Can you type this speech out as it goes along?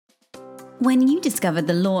When you discovered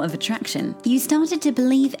the law of attraction, you started to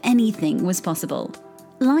believe anything was possible.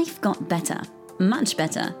 Life got better, much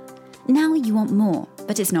better. Now you want more,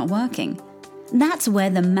 but it's not working. That's where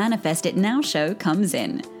the Manifest It Now show comes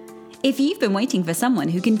in. If you've been waiting for someone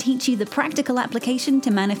who can teach you the practical application to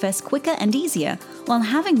manifest quicker and easier while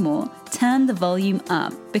having more, turn the volume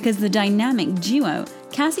up, because the dynamic duo,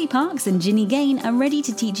 Cassie Parks and Ginny Gain, are ready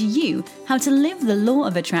to teach you how to live the law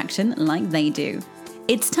of attraction like they do.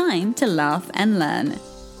 It's time to laugh and learn.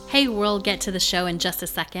 Hey, we'll get to the show in just a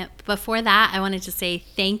second. Before that, I wanted to say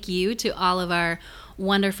thank you to all of our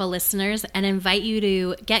wonderful listeners and invite you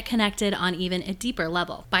to get connected on even a deeper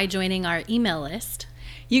level by joining our email list.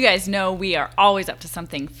 You guys know we are always up to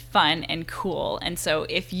something fun and cool. And so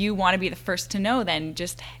if you want to be the first to know, then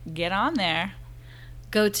just get on there.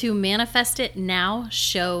 Go to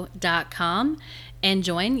manifestitnowshow.com and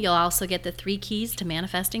join. You'll also get the 3 keys to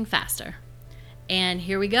manifesting faster. And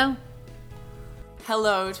here we go.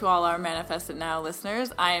 Hello to all our Manifest It Now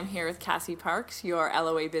listeners. I am here with Cassie Parks, your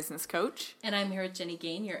LOA business coach. And I'm here with Ginny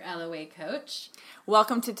Gain, your LOA coach.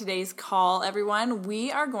 Welcome to today's call, everyone.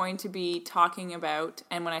 We are going to be talking about,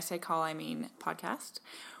 and when I say call, I mean podcast.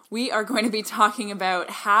 We are going to be talking about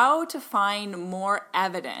how to find more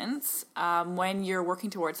evidence when you're working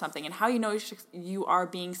towards something and how you know you are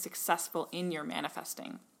being successful in your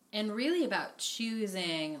manifesting. And really about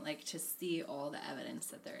choosing, to see all the evidence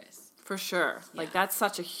that there is. For sure. Yeah. That's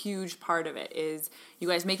such a huge part of it, is you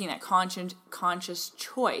guys making that conscious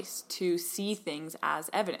choice to see things as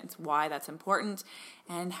evidence, why that's important,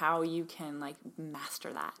 and how you can,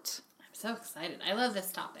 master that. I'm so excited. I love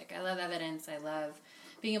this topic. I love evidence. I love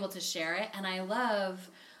being able to share it. And I love,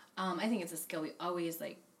 I think it's a skill we always,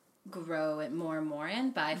 grow it more and more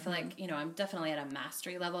in. But I feel like, I'm definitely at a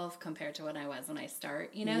mastery level compared to when I was when I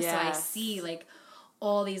start, Yes. So I see,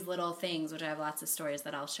 all these little things, which I have lots of stories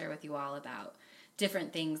that I'll share with you all about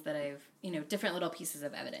different things that I've, different little pieces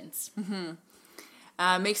of evidence.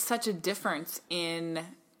 Mm-hmm. Makes such a difference in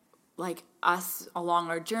us along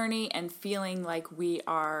our journey and feeling like we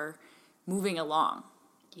are moving along.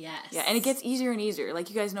 Yes. Yeah, and it gets easier and easier. You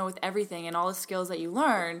guys know with everything and all the skills that you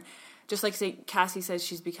learn, just Cassie says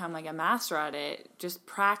she's become a master at it, just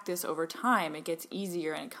practice over time, it gets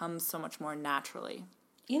easier and it comes so much more naturally.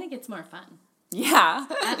 And it gets more fun. Yeah.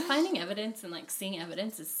 Finding evidence and seeing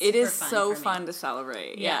evidence is super It is fun so for me. fun to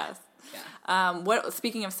celebrate. Yeah. Yes. Yeah.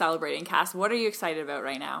 Speaking of celebrating, Cass, what are you excited about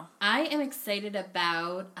right now? I am excited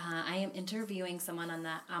about, I am interviewing someone on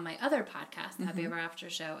my other podcast, the Happy Ever After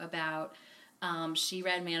show, about, she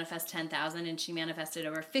read Manifest 10,000 and she manifested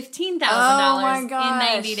over $15,000 in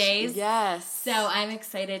 90 days. Yes. So I'm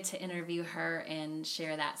excited to interview her and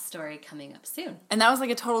share that story coming up soon. And that was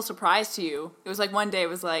a total surprise to you. It was one day it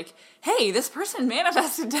was hey, this person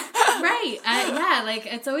manifested. Right.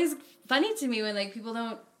 It's always funny to me when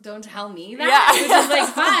people don't tell me that, which is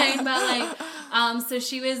fine, but so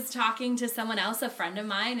she was talking to someone else, a friend of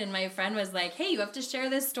mine, and my friend was like, hey, you have to share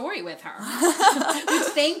this story with her. Which,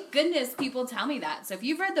 thank goodness people tell me that. So if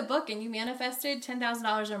you've read the book and you manifested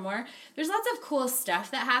 $10,000 or more, there's lots of cool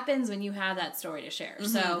stuff that happens when you have that story to share. Mm-hmm.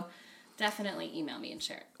 So definitely email me and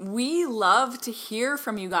share it. We love to hear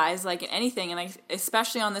from you guys, anything, and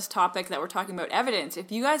especially on this topic that we're talking about, evidence.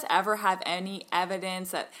 If you guys ever have any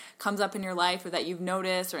evidence that comes up in your life or that you've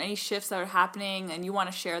noticed or any shifts that are happening and you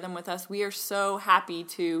want to share them with us, we are so happy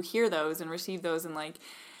to hear those and receive those, and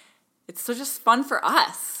it's so just fun for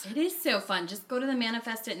us. It is so fun. Just go to the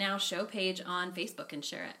Manifest It Now show page on Facebook and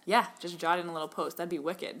share it. Yeah, just jot in a little post. That'd be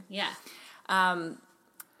wicked. Yeah.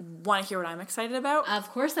 Want to hear what I'm excited about? Of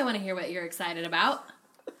course I want to hear what you're excited about.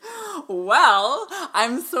 Well,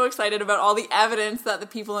 I'm so excited about all the evidence that the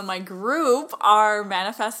people in my group are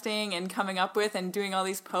manifesting and coming up with and doing all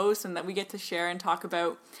these posts and that we get to share and talk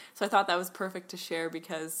about. So I thought that was perfect to share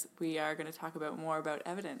because we are going to talk about more about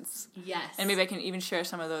evidence. Yes. And maybe I can even share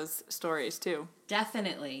some of those stories too.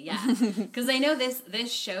 Definitely, yeah. Because I know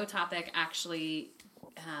this show topic actually,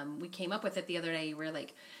 we came up with it the other day. You were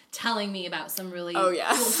telling me about some really cool,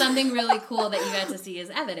 something really cool that you got to see as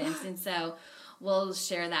evidence. And so we'll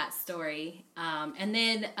share that story. And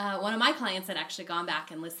then one of my clients had actually gone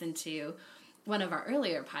back and listened to one of our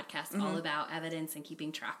earlier podcasts all about evidence and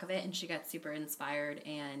keeping track of it. And she got super inspired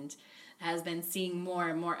and has been seeing more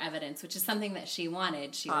and more evidence, which is something that she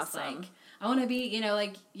wanted. She was like, I want to be,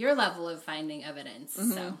 your level of finding evidence.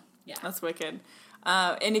 Mm-hmm. So, yeah. That's wicked.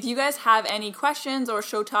 And if you guys have any questions or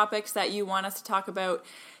show topics that you want us to talk about,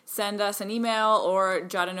 send us an email or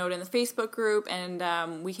jot a note in the Facebook group,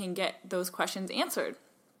 and we can get those questions answered.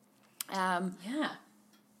 Yeah.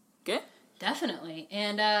 Good? Definitely.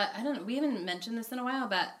 And I don't know, we haven't mentioned this in a while,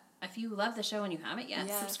 but if you love the show and you haven't yet,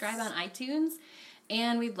 subscribe on iTunes.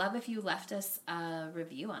 And we'd love if you left us a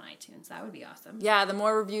review on iTunes. That would be awesome. Yeah, the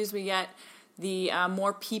more reviews we get, the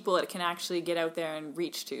more people it can actually get out there and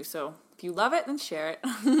reach to. So if you love it, then share it.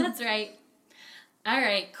 That's right. All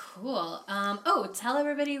right, cool. Tell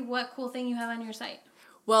everybody what cool thing you have on your site.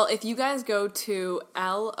 Well, if you guys go to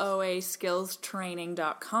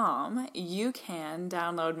loaskillstraining.com, you can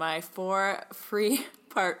download my 4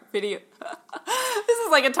 free-part video. This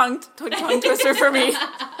is like a tongue twister for me.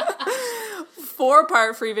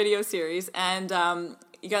 4-part free video series, and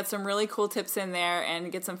you got some really cool tips in there,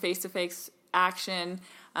 and get some face-to-face action.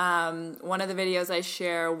 One of the videos I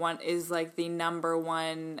share, one is like the number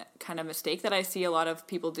one kind of mistake that I see a lot of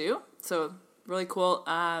people do. So really cool.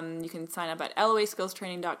 You can sign up at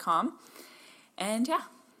loaskillstraining.com, and yeah,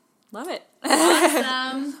 love it.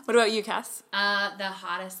 Awesome. What about you, Cass? The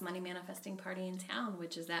hottest money manifesting party in town,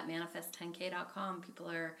 which is at manifest10k.com. People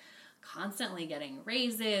are constantly getting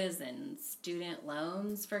raises and student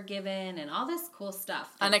loans forgiven and all this cool stuff.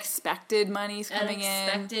 Unexpected money's coming in.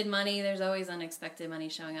 Unexpected money. There's always unexpected money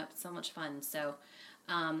showing up. It's so much fun. So,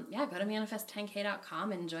 go to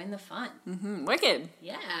manifest10k.com and join the fun. Mm-hmm. Wicked.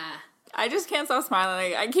 Yeah. I just can't stop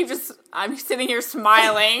smiling. I'm sitting here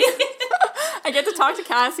smiling. I get to talk to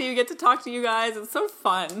Cassie. We get to talk to you guys. It's so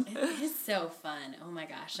fun. It is so fun. Oh my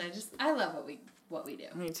gosh. I love what we do.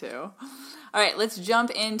 Me too. All right, let's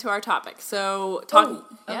jump into our topic. So, okay.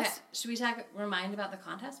 Yes? Should we remind about the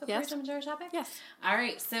contest before we jump into our topic? Yes. All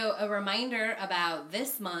right, so a reminder about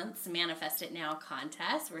this month's Manifest It Now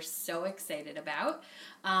contest. We're so excited about.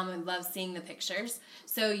 I love seeing the pictures.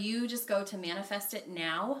 So you just go to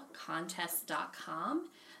manifestitnowcontest.com,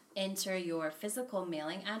 enter your physical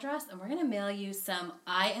mailing address, and we're going to mail you some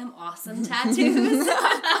I Am Awesome tattoos,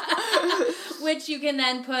 which you can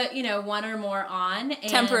then put, 1 or more on.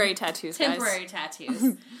 And temporary tattoos, Temporary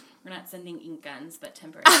tattoos. We're not sending ink guns, but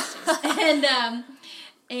temporary tattoos.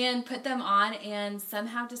 And put them on and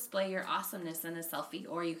somehow display your awesomeness in a selfie,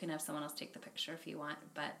 or you can have someone else take the picture if you want.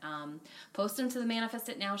 But post them to the Manifest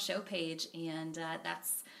It Now show page, and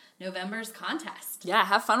that's November's contest. Yeah,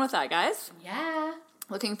 have fun with that, guys. Yeah.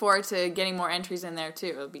 Looking forward to getting more entries in there, too.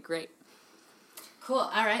 It'll be great. Cool.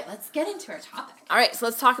 All right, let's get into our topic. All right, so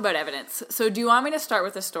let's talk about evidence. So do you want me to start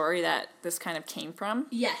with a story that this kind of came from?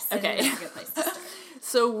 Yes. Okay. I think that's a good place to start.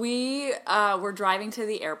 So we were driving to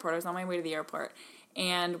the airport. I was on my way to the airport,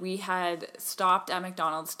 and we had stopped at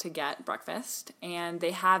McDonald's to get breakfast, and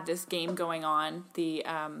they had this game going on, the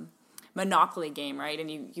Monopoly game, right?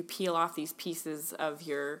 And you peel off these pieces of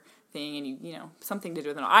your thing, and you know, something to do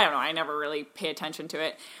with it. I don't know. I never really pay attention to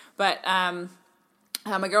it. But my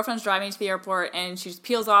girlfriend's driving to the airport, and she just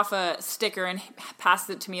peels off a sticker and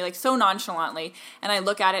passes it to me, like, so nonchalantly. And I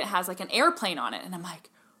look at it, it has, like, an airplane on it. And I'm like,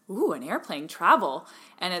 ooh, an airplane, travel.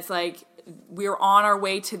 And it's like, we're on our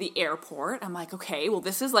way to the airport. I'm like, okay, well,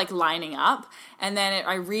 this is, like, lining up. And then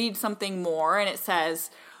I read something more, and it says,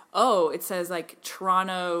 like,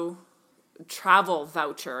 Toronto travel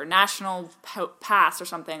voucher, national pass or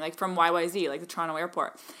something, like, from YYZ, like, the Toronto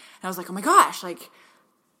airport. And I was like, oh my gosh, like,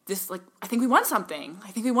 this, like, I think we won something. I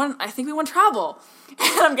think we won travel.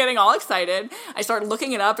 And I'm getting all excited. I start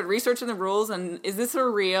looking it up and researching the rules, and is this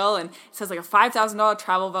for real? And it says like a $5,000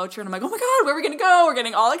 travel voucher, and I'm like, oh my God, where are we going to go? We're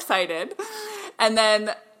getting all excited. And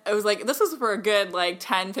then it was like, this was for a good like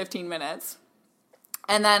 10, 15 minutes.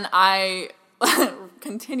 And then I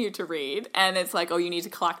continued to read, and it's like, oh, you need to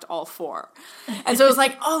collect all 4. And so it was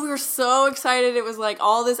like, oh, we were so excited. It was like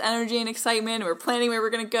all this energy and excitement. We were planning where we were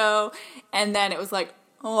going to go. And then it was like,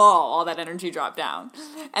 oh, all that energy dropped down.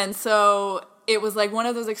 And so it was like one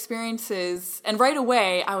of those experiences. And right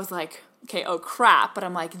away, I was like, okay, oh crap. But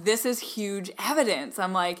I'm like, this is huge evidence.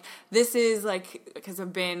 I'm like, this is like, because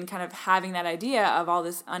I've been kind of having that idea of all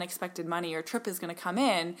this unexpected money or trip is going to come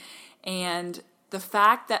in. And the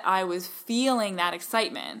fact that I was feeling that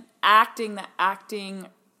excitement, activating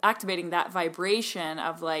that vibration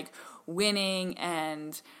of like winning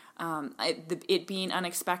and it being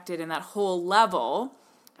unexpected and that whole level,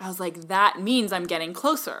 I was like, that means I'm getting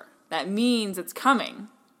closer. That means it's coming.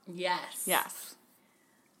 Yes. Yes.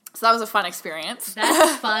 So that was a fun experience.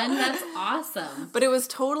 That's fun. That's awesome. But it was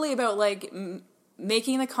totally about like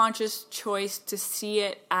making the conscious choice to see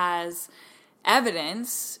it as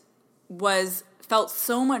evidence felt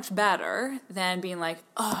so much better than being like,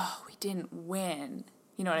 oh, we didn't win.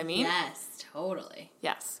 You know what I mean? Yes, totally.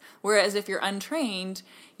 Yes. Whereas if you're untrained,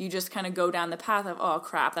 you just kind of go down the path of, oh,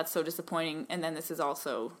 crap, that's so disappointing, and then this is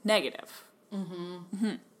also negative. Mm-hmm.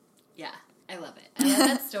 Mm-hmm. Yeah, I love it. I love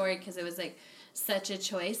that story because it was like such a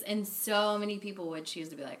choice, and so many people would choose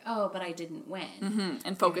to be like, oh, but I didn't win.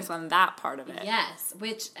 And focus on that part of it. Yes,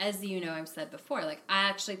 which, as you know, I've said before, like, I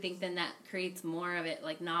actually think then that creates more of it,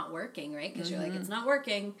 like, not working, right? Because you're like, it's not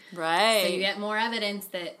working. Right. So you get more evidence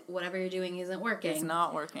that whatever you're doing isn't working. It's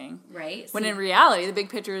not working. Right? When in reality, the big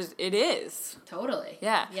picture is, it is. Totally.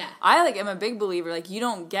 Yeah. Yeah. I, am a big believer, you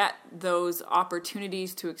don't get those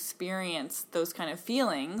opportunities to experience those kind of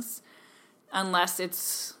feelings unless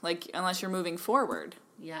it's, unless you're moving forward.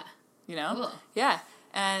 Yeah. You know? Cool. Yeah.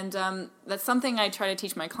 And that's something I try to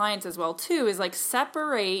teach my clients as well, too, is,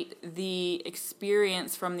 separate the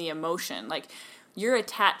experience from the emotion. You're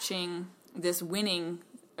attaching this winning,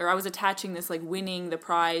 or I was attaching this, winning the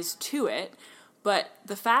prize to it, but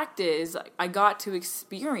the fact is, I got to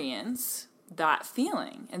experience that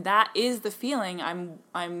feeling, and that is the feeling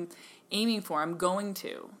I'm aiming for, I'm going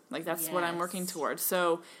to. That's what I'm working towards.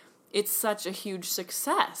 So it's such a huge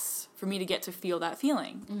success for me to get to feel that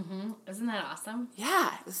feeling. Mm-hmm. Isn't that awesome?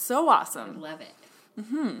 Yeah, it's so awesome. I love it.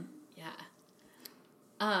 Mm-hmm.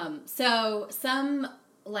 Yeah. So some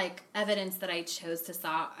evidence that I chose to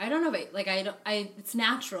saw, I don't know, but it's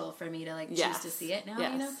natural for me to choose to see it now,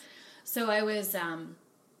 you know? So I was, I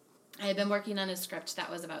had been working on a script that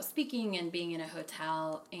was about speaking and being in a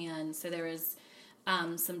hotel, and so there was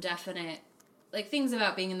some definite things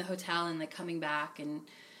about being in the hotel and coming back and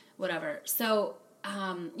whatever. So,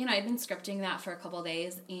 I'd been scripting that for a couple of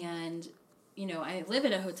days, and, I live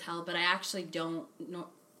in a hotel, but I actually don't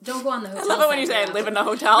go on the hotel side. I love it when you say I live in a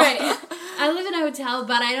hotel. Right. I live in a hotel,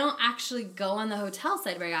 but I don't actually go on the hotel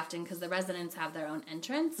side very often because the residents have their own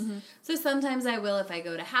entrance. Mm-hmm. So sometimes I will if I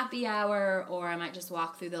go to happy hour, or I might just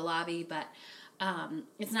walk through the lobby, but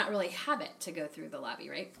it's not really habit to go through the lobby,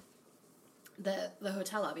 right? The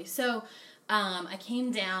hotel lobby. So I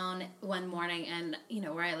came down one morning, and,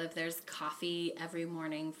 where I live, there's coffee every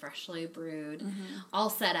morning, freshly brewed, all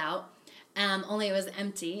set out. Only it was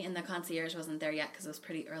empty, and the concierge wasn't there yet because it was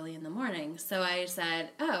pretty early in the morning. So I said,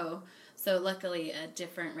 oh, so luckily a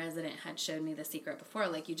different resident had showed me the secret before,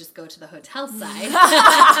 you just go to the hotel side.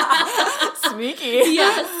 Sneaky.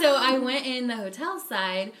 Yeah, so I went in the hotel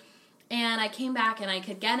side, and I came back, and I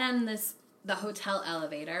could get on the hotel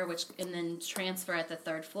elevator, and then transfer at the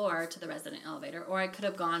third floor to the resident elevator, or I could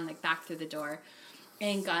have gone back through the door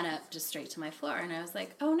and gone up just straight to my floor. And I was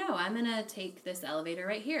like, oh no, I'm gonna take this elevator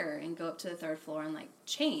right here and go up to the third floor and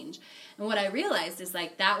change. And what I realized is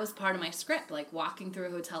that was part of my script, walking through a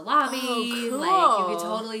hotel lobby. Oh, cool. You could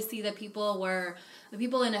totally see the people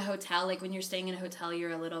in a hotel, when you're staying in a hotel,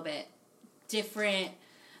 you're a little bit different,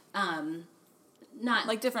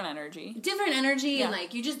 not different energy. Different energy, yeah.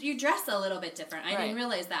 And you dress a little bit different. I right. didn't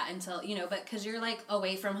realize that until, but because you're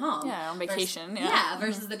away from home. Yeah, on vacation.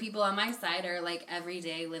 Versus the people on my side are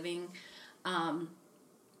everyday living. And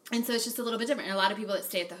so it's just a little bit different. And a lot of people that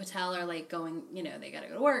stay at the hotel are going, they got to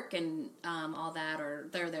go to work and all that, or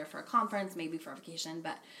they're there for a conference, maybe for a vacation.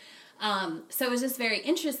 But so it was just very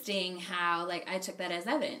interesting how I took that as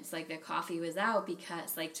evidence. The coffee was out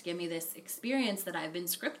because to give me this experience that I've been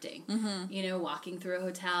scripting. Mm-hmm. Walking through a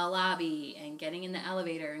hotel lobby and getting in the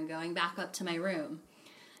elevator and going back up to my room.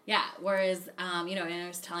 Yeah. Whereas, and I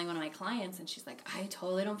was telling one of my clients, and she's like, I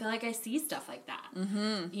totally don't feel like I see stuff like that.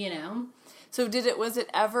 Mm-hmm. So was it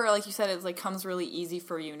ever, like you said, it comes really easy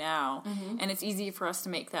for you now, mm-hmm. and it's easy for us to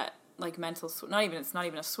make that mental, it's not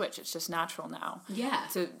even a switch, it's just natural now. Yeah.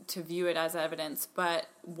 To view it as evidence. But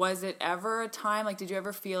was it ever a time, did you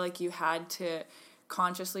ever feel like you had to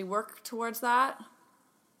consciously work towards that?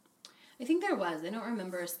 I think there was. I don't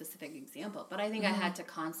remember a specific example, but I think I had to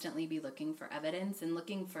constantly be looking for evidence and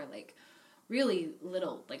looking for really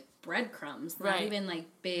little breadcrumbs, not right. even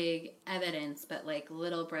big evidence, but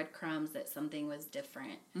little breadcrumbs that something was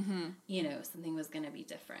different. Mm-hmm. Something was going to be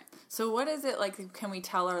different. So what is it can we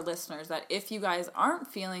tell our listeners that if you guys aren't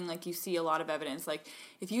feeling you see a lot of evidence,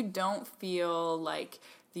 if you don't feel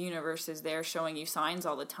the universe is there showing you signs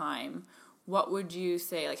all the time, what would you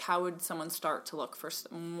say? How would someone start to look for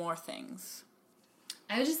more things?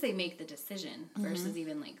 I would just say make the decision versus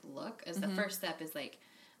even look, as the first step is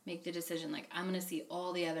make the decision, I'm going to see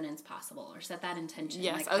all the evidence possible, or set that intention.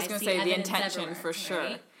 Yes, I was going to say the intention for sure.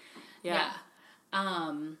 Right? Yeah.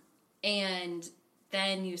 And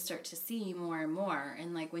then you start to see more and more,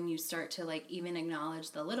 and when you start to even acknowledge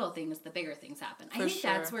the little things, the bigger things happen. I think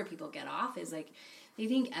that's where people get off, is they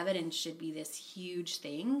think evidence should be this huge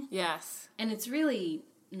thing. Yes. And it's really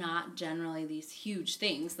not generally these huge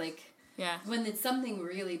things. Yeah. When it's something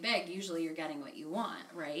really big, usually you're getting what you want,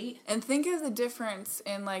 right? And think of the difference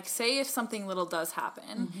in, say if something little does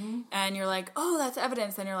happen, and you're oh, that's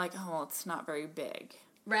evidence, then you're oh, well, it's not very big.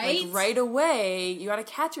 Right? Like, right away, you got to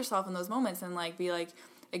catch yourself in those moments and, like, be like,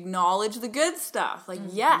 acknowledge the good stuff. Like,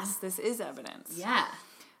 yes, this is evidence. Yeah.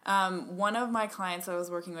 One of my clients I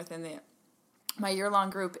was working with in my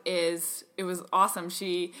year-long group it was awesome.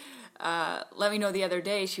 She let me know the other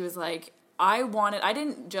day, she was like, I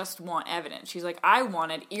didn't just want evidence. She's like, I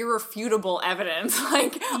wanted irrefutable evidence.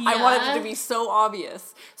 Like, I wanted it to be so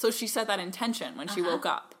obvious. So she set that intention when she woke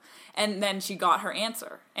up. And then she got her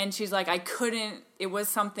answer. And she's like, it was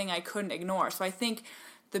something I couldn't ignore. So I think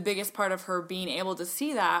the biggest part of her being able to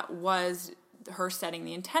see that was her setting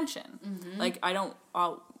the intention. Mm-hmm. Like, I don't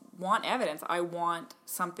want evidence. I want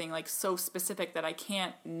something, like, so specific that I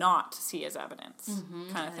can't not see as evidence,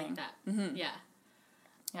 kind of thing. Like that. Mm-hmm. Yeah.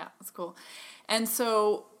 Yeah, that's cool. And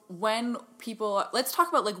so when people, let's talk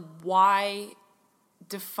about, like, why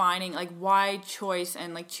defining, like, why choice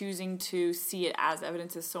and, like, choosing to see it as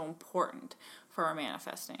evidence is so important for our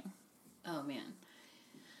manifesting. Oh, man.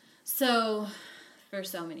 So, for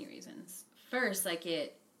so many reasons. First, like,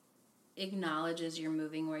 it acknowledges you're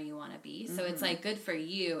moving where you want to be. So it's, like, good for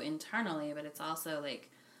you internally, but it's also, like,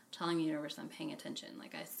 telling the universe I'm paying attention.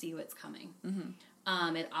 Like, I see what's coming.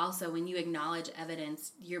 Mm-hmm. It also, when you acknowledge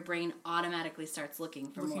evidence, your brain automatically starts looking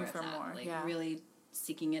for more of that. Like, really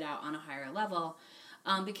seeking it out on a higher level.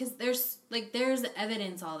 Because there's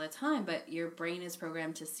evidence all the time, but your brain is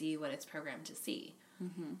programmed to see what it's programmed to see.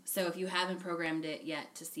 Mm-hmm. So if you haven't programmed it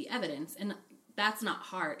yet to see evidence, and that's not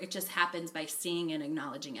hard, it just happens by seeing and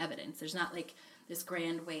acknowledging evidence. There's not, like, this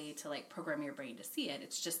grand way to, like, program your brain to see it.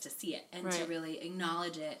 It's just to see it and to really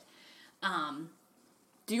acknowledge it.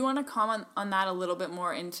 Do you want to comment on that a little bit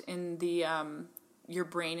more in the your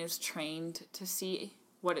brain is trained to see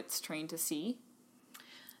what it's trained to see?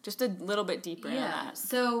 Just a little bit deeper in that.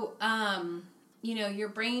 So, your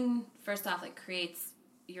brain, first off, like, creates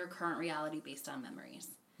your current reality based on memories.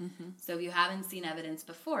 Mm-hmm. So if you haven't seen evidence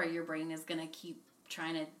before, your brain is going to keep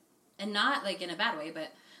trying to, and not, like, in a bad way,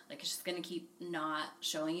 but, like, it's just going to keep not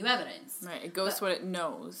showing you evidence. Right. It goes to what it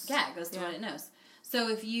knows. Yeah, it goes to what it knows.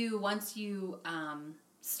 So once you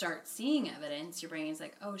start seeing evidence, your brain's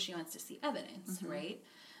like, oh, she wants to see evidence, right?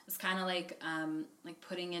 It's kind of like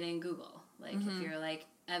putting it in Google. Like, if you're like,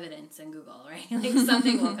 evidence in Google, right? Like,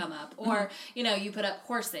 something will come up. Or, you put up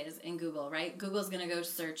horses in Google, right? Google's going to go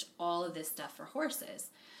search all of this stuff for horses.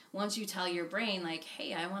 Once you tell your brain, like,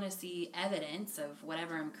 hey, I want to see evidence of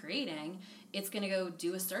whatever I'm creating, it's going to go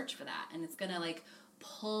do a search for that. And it's going to, like,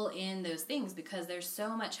 pull in those things because there's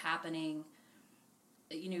so much happening.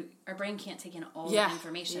 Our brain can't take in all the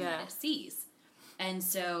information that it sees. And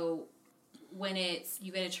so when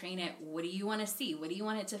you got to train it, what do you want to see? What do you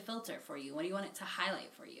want it to filter for you? What do you want it to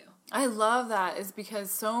highlight for you? I love that, is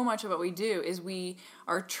because so much of what we do is we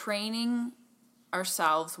are training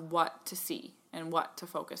ourselves what to see and what to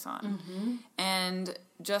focus on. Mm-hmm. And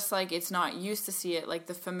just like it's not used to see it, like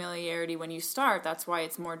the familiarity when you start, that's why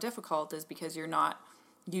it's more difficult, is because you're not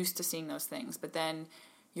used to seeing those things. But then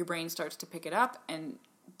your brain starts to pick it up, and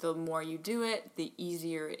the more you do it, the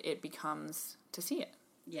easier it becomes to see it.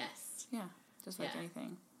 Yes. Yeah, just like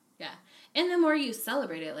anything. Yeah. And the more you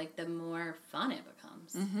celebrate it, like, the more fun it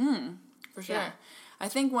becomes. Mm-hmm. For sure. Yeah. I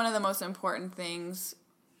think one of the most important things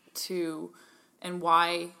and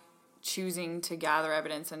why choosing to gather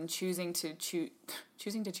evidence and choosing to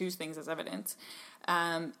choose things as evidence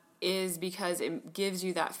is because it gives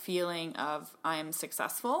you that feeling of, I am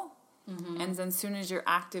successful. Mm-hmm. And then as soon as you're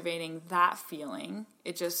activating that feeling,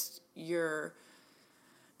 you're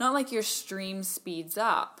not like your stream speeds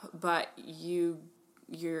up, but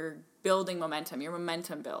you're building momentum. Your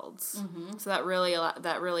momentum builds. Mm-hmm. So that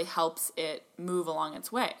really helps it move along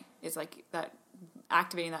its way. It's like that,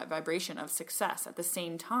 activating that vibration of success at the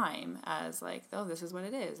same time as, like, oh, this is what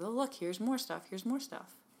it is. Oh, look, here's more stuff. Here's more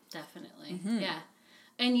stuff. Definitely. Mm-hmm. Yeah.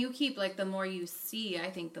 And you keep, like, the more you see, I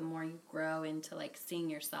think the more you grow into, like, seeing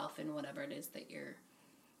yourself in whatever it is that you're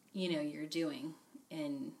doing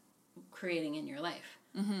and creating in your life.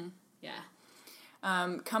 Mm-hmm.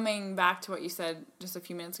 Yeah. Coming back to what you said just a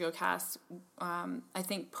few minutes ago, Cass, I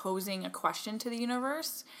think posing a question to the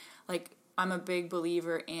universe, like, I'm a big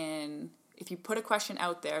believer in, if you put a question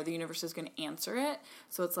out there, the universe is going to answer it.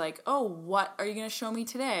 So it's like, oh, what are you going to show me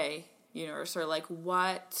today, universe? Or, like,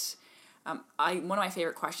 what... one of my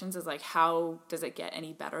favorite questions is, like, how does it get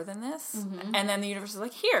any better than this? Mm-hmm. And then the universe is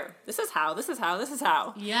like, here, this is how.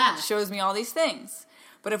 Yeah. It shows me all these things.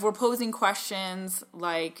 But if we're posing questions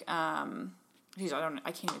like, I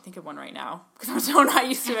can't even think of one right now because I'm so not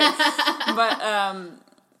used to it. But,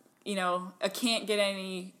 it can't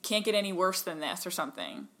get any worse than this or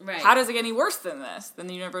something. Right. How does it get any worse than this? Then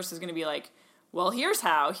the universe is going to be like, well, here's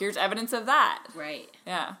how. Here's evidence of that. Right.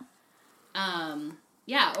 Yeah.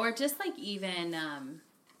 Yeah, or just like even, I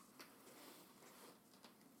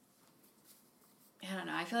don't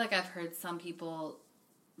know, I feel like I've heard some people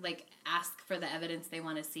like ask for the evidence they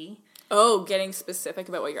want to see. Oh, getting specific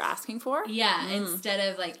about what you're asking for? Yeah,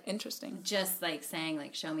 instead of like interesting, just like saying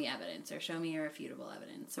like show me evidence or show me irrefutable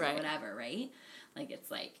evidence or whatever, right? Like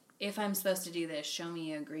it's like if I'm supposed to do this, show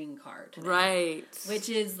me a green card. Right. Which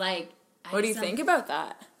is like what do you think about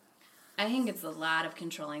that? I think it's a lot of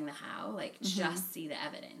controlling the how, like just see the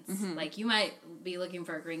evidence. Like you might be looking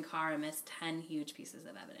for a green car and miss 10 huge pieces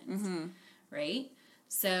of evidence. Right?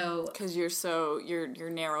 So because you're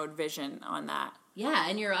narrowed vision on that. Yeah,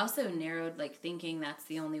 and you're also narrowed, like, thinking that's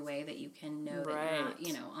the only way that you can know that you're not,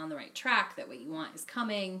 you know, on the right track, that what you want is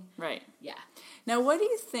coming. Right. Yeah. Now, what do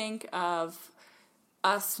you think of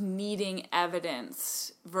us needing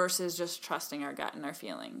evidence versus just trusting our gut and our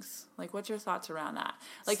feelings? Like, what's your thoughts around that?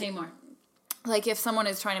 Like, say more. Like, if someone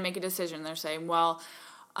is trying to make a decision, they're saying, well,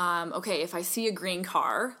 okay, if I see a green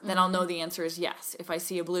car, then I'll know the answer is yes. If I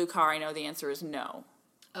see a blue car, I know the answer is no.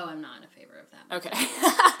 Oh, I'm not in favor of that. Okay.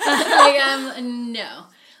 No.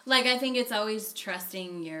 Like, I think it's always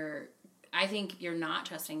trusting I think you're not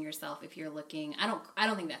trusting yourself if you're looking. I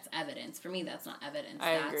don't think that's evidence. For me, that's not evidence.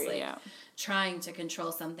 That's agree, like trying to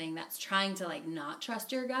control something. That's trying to like not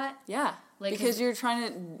trust your gut. Yeah. Like, because you're trying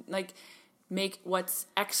to like make what's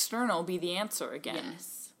external be the answer again.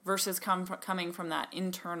 Yes. Versus coming from that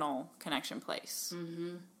internal connection place.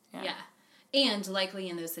 Mm-hmm. Yeah. And likely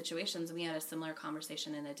in those situations, we had a similar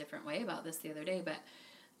conversation in a different way about this the other day, but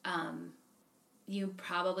you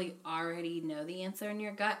probably already know the answer in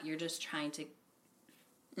your gut. You're just trying to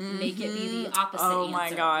make it be the opposite answer. Oh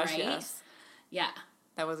my gosh, right? yes. Yeah.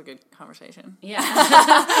 That was a good conversation. Yeah.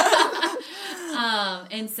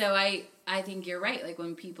 And so I think you're right. Like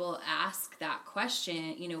when people ask that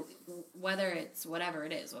question, you know, whether it's whatever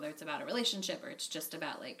it is, whether it's about a relationship or it's just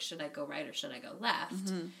about like, should I go right or should I go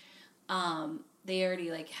left? They already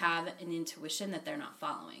like have an intuition that they're not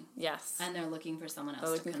following. Yes. And they're looking for someone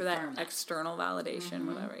else to confirm for that external validation,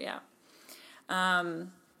 whatever, yeah.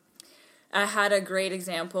 I had a great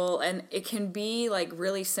example, and it can be like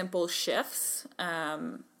really simple shifts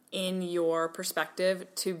in your perspective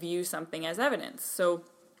to view something as evidence. So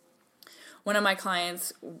one of my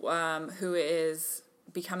clients who is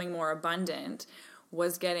becoming more abundant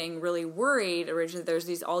was getting really worried. Originally,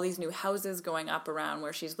 there's all these new houses going up around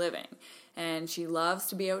where she's living, and she loves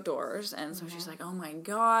to be outdoors, and so she's like, oh my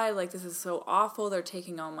God, like this is so awful. They're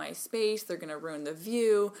taking all my space. They're going to ruin the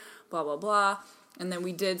view, blah, blah, blah. And then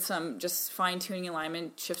we did some just fine-tuning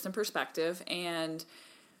alignment, shifts in perspective, and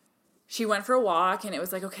she went for a walk, and it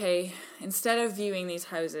was like, okay, instead of viewing these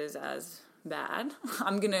houses as bad,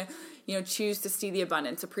 I'm going to, choose to see the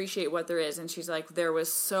abundance, appreciate what there is. And she's like, there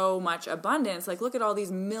was so much abundance. Like, look at all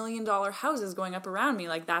these $1 million houses going up around me.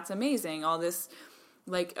 Like, that's amazing. All this,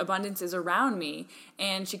 like, abundance is around me.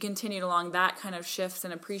 And she continued along that kind of shifts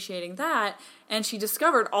and appreciating that. And she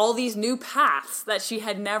discovered all these new paths that she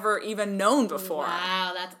had never even known before.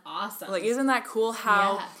 Wow, that's awesome. Like, isn't that cool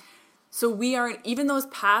how... Yeah. So even those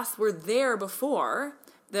paths were there before,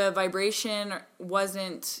 the vibration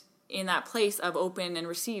wasn't in that place of open and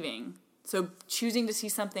receiving. So choosing to see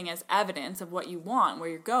something as evidence of what you want, where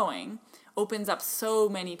you're going, opens up so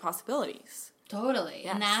many possibilities. Totally.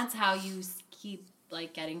 Yes. And that's how you keep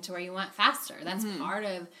like getting to where you want faster. That's part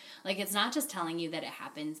of, like, it's not just telling you that it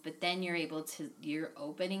happens, but then you're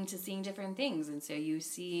opening to seeing different things. And so you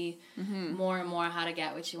see more and more how to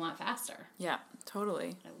get what you want faster. Yeah,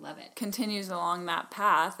 totally. I love it. Continues along that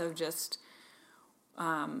path of just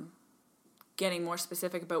getting more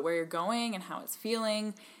specific about where you're going and how it's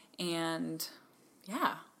feeling. And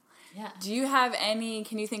yeah. Do you have can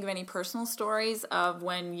you think of any personal stories of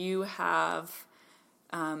when you have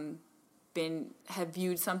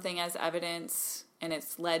viewed something as evidence and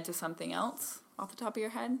it's led to something else off the top of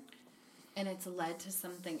your head? And it's led to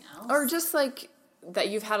something else? Or just like that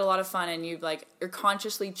you've had a lot of fun and you're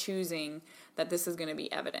consciously choosing that this is going to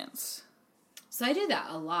be evidence. So I do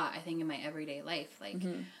that a lot, I think, in my everyday life. Like,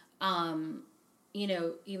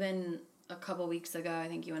 even a couple weeks ago, I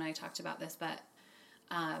think you and I talked about this, but,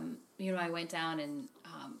 I went down and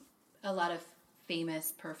a lot of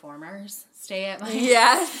famous performers stay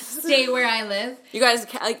where I live. You guys,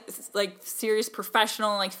 like serious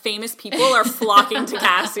professional, like famous people are flocking to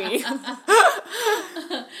Cassie.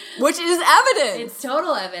 Which is evidence. It's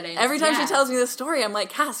total evidence. Every time she tells me this story, I'm like,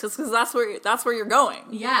 Cass, because that's where you're going.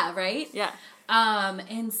 Yeah, right? Yeah.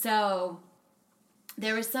 And so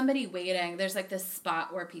there was somebody waiting. There's like this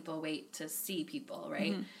spot where people wait to see people,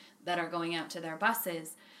 right? That are going out to their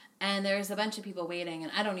buses. And there's a bunch of people waiting,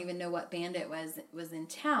 and I don't even know what band it was in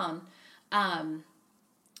town.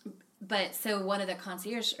 but so one of the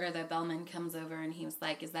concierge or the bellman comes over and he was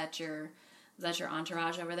like, is that your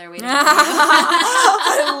entourage over there waiting for you?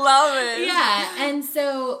 I love it. Yeah. And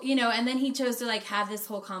so, and then he chose to like have this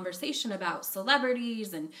whole conversation about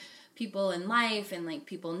celebrities and people in life and like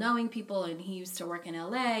people knowing people. And he used to work in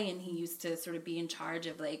LA and he used to sort of be in charge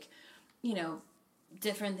of like,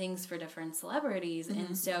 different things for different celebrities. Mm-hmm.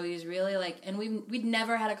 And so he was really like, and we'd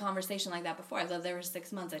never had a conversation like that before. I lived there for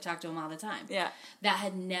 6 months. I talked to him all the time. Yeah. That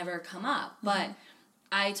had never come up. But mm-hmm.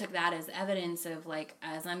 I took that as evidence of like,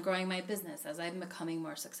 as I'm growing my business, as I'm becoming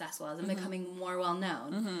more successful, as I'm mm-hmm. becoming more well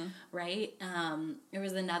known, mm-hmm. right? There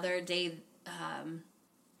was another day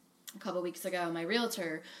a couple weeks ago, my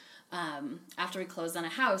realtor, after we closed on a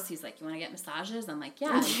house, he's like, you want to get massages? I'm like,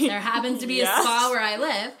 yeah. There happens to be a spa where I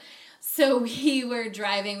live. So we were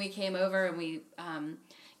driving, we came over and we,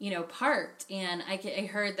 parked, and I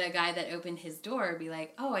heard the guy that opened his door be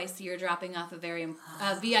like, oh, I see you're dropping off a very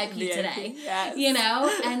VIP today,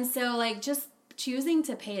 yes. And so like just choosing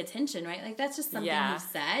to pay attention, right? Like that's just something he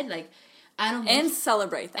said, like I don't and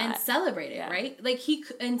celebrate that and celebrate it, right? Like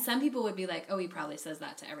and some people would be like, oh, he probably says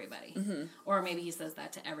that to everybody, mm-hmm. or maybe he says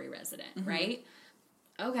that to every resident, mm-hmm. right?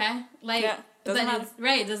 Okay, like, doesn't matter.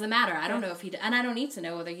 Right, doesn't matter. I don't know if and I don't need to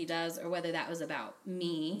know whether he does or whether that was about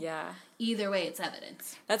me. Yeah. Either way, it's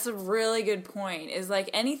evidence. That's a really good point. Is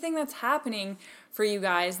like anything that's happening for you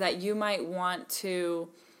guys that you might want to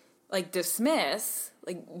like dismiss,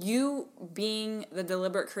 like you being the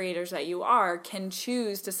deliberate creators that you are, can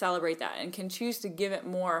choose to celebrate that and can choose to give it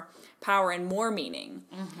more power and more meaning.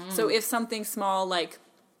 Mm-hmm. So if something small like,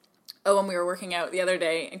 when we were working out the other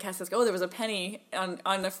day, and Cass says, oh, there was a penny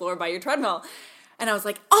on the floor by your treadmill. And I was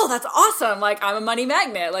like, oh, that's awesome. Like, I'm a money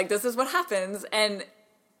magnet. Like, this is what happens. And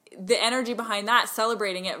the energy behind that,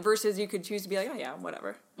 celebrating it, versus you could choose to be like, oh, yeah,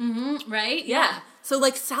 whatever. Mm-hmm. Right? Yeah. So,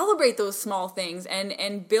 like, celebrate those small things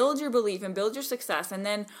and build your belief and build your success. And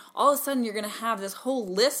then all of a sudden, you're going to have this whole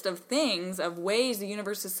list of things, of ways the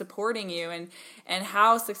universe is supporting you and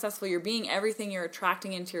how successful you're being, everything you're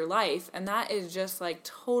attracting into your life. And that is just, like,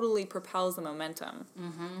 totally propels the momentum.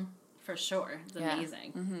 Mm-hmm. For sure. It's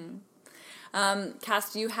amazing. Mm-hmm.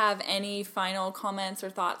 Cass, do you have any final comments or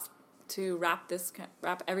thoughts to wrap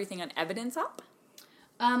everything on evidence up?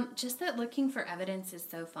 Just that looking for evidence is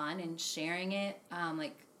so fun and sharing it.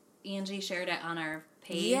 Like Angie shared it on our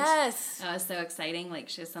page. Yes. That was so exciting. Like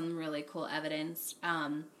she has some really cool evidence.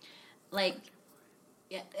 And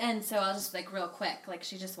so I'll just like real quick, like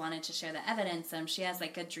she just wanted to share the evidence. She has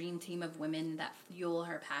like a dream team of women that fuel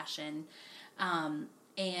her passion.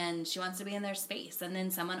 And she wants to be in their space. And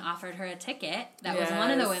then someone offered her a ticket that was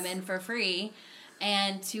one of the women for free.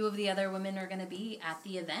 And 2 of the other women are going to be at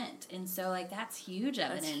the event. And so, like, that's huge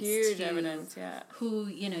evidence. That's huge evidence, yeah. Who,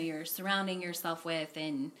 you're surrounding yourself with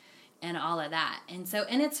and all of that. And so,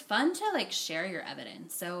 and it's fun to, like, share your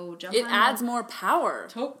evidence. So, it adds more power.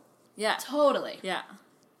 Yeah. Totally. Yeah.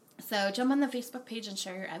 So, jump on the Facebook page and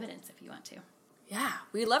share your evidence if you want to. Yeah.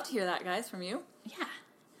 We'd love to hear that, guys, from you. Yeah.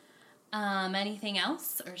 Anything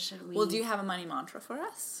else? Or should we... Well, do you have a money mantra for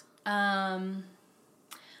us?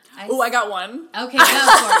 I got one. Okay, go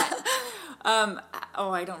for it.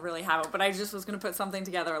 I don't really have it, but I just was going to put something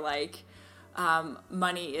together like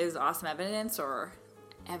money is awesome evidence, or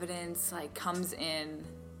evidence like comes in.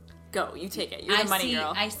 Go, you take it. You're the money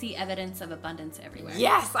girl. I see evidence of abundance everywhere.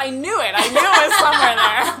 Yes, I knew it. I knew it was somewhere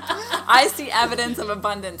there. I see evidence of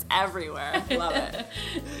abundance everywhere. Love it.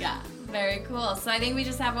 Yeah, very cool. So I think we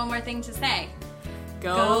just have one more thing to say.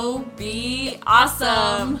 Go be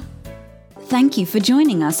awesome. Thank you for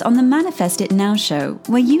joining us on the Manifest It Now show,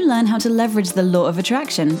 where you learn how to leverage the law of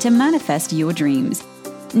attraction to manifest your dreams.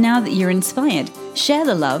 Now that you're inspired, share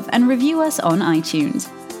the love and review us on iTunes.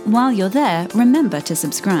 While you're there, remember to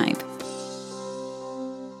subscribe.